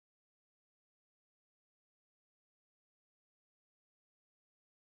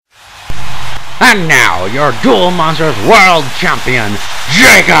And now, your Duel Monsters World Champion,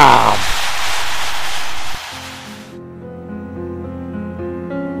 Jacob!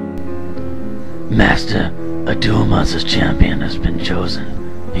 Master, a Duel Monsters champion has been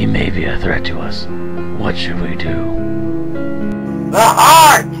chosen. He may be a threat to us. What should we do? The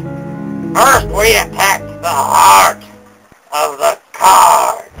heart! First we attacked the heart of the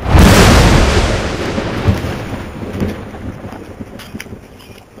card.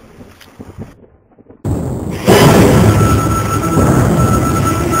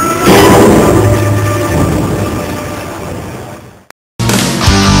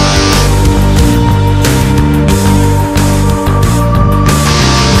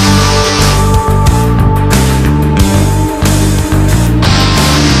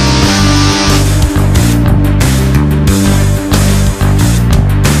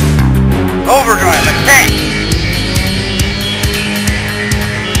 Overdrive, attack!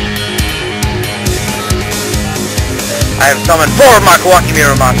 I have summoned 4 Makawaki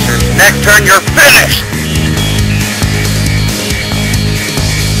Mirror monsters. Next turn, you're finished!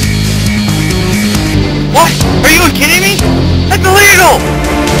 What? Are you kidding me? That's illegal!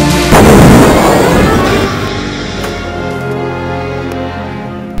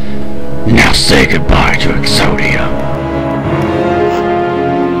 Now say goodbye to Exodia.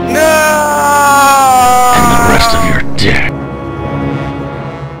 And the rest of your deck.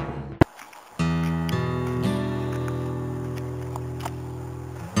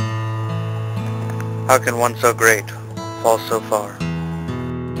 How can one so great fall so far?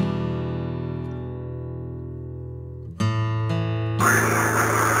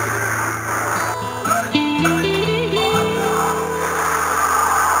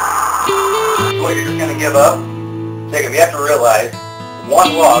 What, you're just gonna give up? Jacob, you have to realize,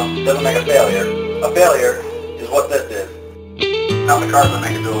 one loss doesn't make a failure. A failure is what this is. Not the cards that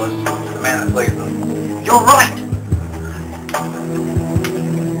make a duelist, it's the man that plays them. You're right!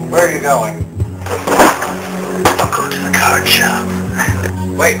 Where are you going? I'll go to the card shop.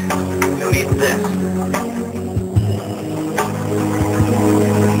 Wait, who needs this?